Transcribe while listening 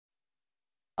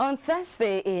On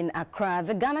Thursday in Accra,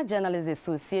 the Ghana Journalists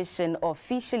Association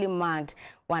officially marked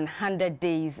 100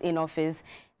 days in office.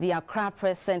 The Accra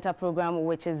Press Center program,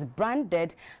 which is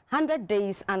branded 100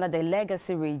 Days Under the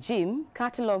Legacy Regime,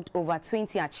 catalogued over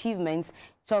 20 achievements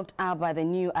chalked out by the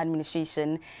new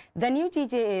administration. The new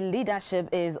GJA leadership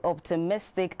is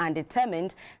optimistic and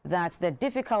determined that the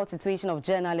difficult situation of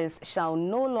journalists shall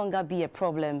no longer be a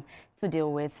problem to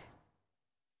deal with.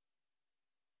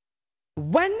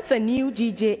 When the new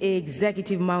GJA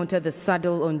executive mounted the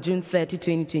saddle on June 30,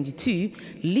 2022,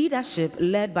 leadership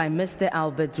led by Mr.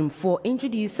 Albert Jumfor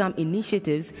introduced some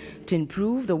initiatives to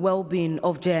improve the well-being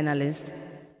of journalists.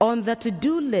 On the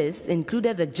to-do list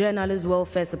included the Journalist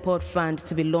Welfare Support Fund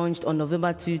to be launched on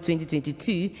November 2,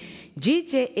 2022,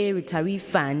 GJA Retiree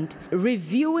Fund,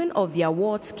 reviewing of the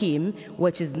award scheme,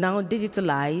 which is now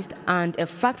digitalized, and a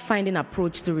fact-finding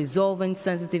approach to resolving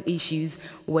sensitive issues,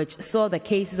 which saw the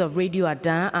cases of Radio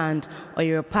Adan and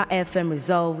Oyoropa FM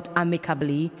resolved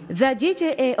amicably. The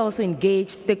GJA also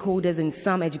engaged stakeholders in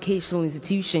some educational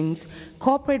institutions,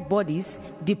 corporate bodies,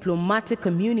 diplomatic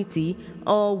community,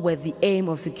 all with the aim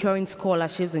of securing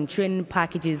scholarships and training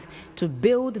packages to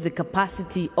build the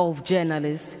capacity of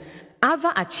journalists.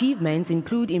 Other achievements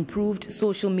include improved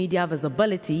social media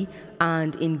visibility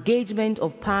and engagement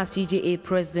of past GJA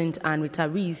president and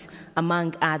retirees,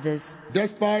 among others.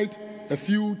 Despite a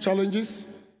few challenges,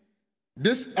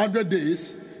 these 100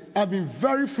 days have been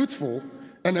very fruitful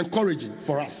and encouraging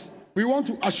for us. We want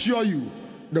to assure you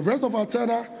the rest of our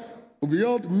tenure will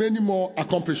yield many more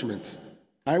accomplishments.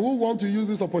 I will want to use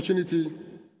this opportunity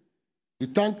to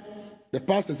thank the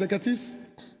past executives,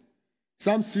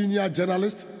 some senior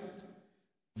journalists,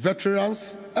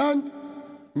 veterans, and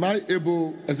my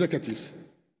able executives.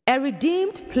 A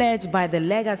redeemed pledge by the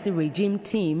legacy regime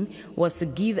team was to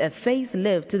give a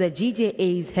facelift to the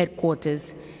GJA's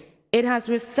headquarters. It has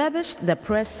refurbished the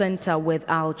press center with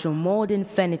ultra-modern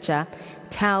furniture,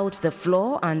 tiled the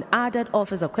floor and added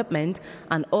office equipment,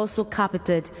 and also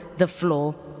carpeted the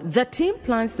floor. The team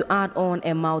plans to add on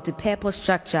a multi-purpose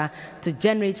structure to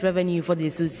generate revenue for the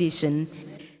association.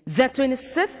 The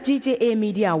 26th GJA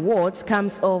Media Awards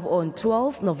comes off on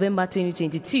 12 November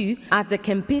 2022 at the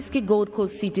Kempinski Gold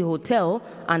Coast City Hotel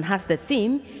and has the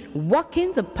theme,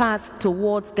 Walking the Path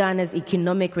Towards Ghana's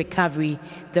Economic Recovery,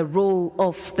 the Role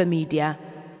of the Media.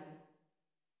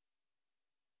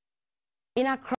 In Accra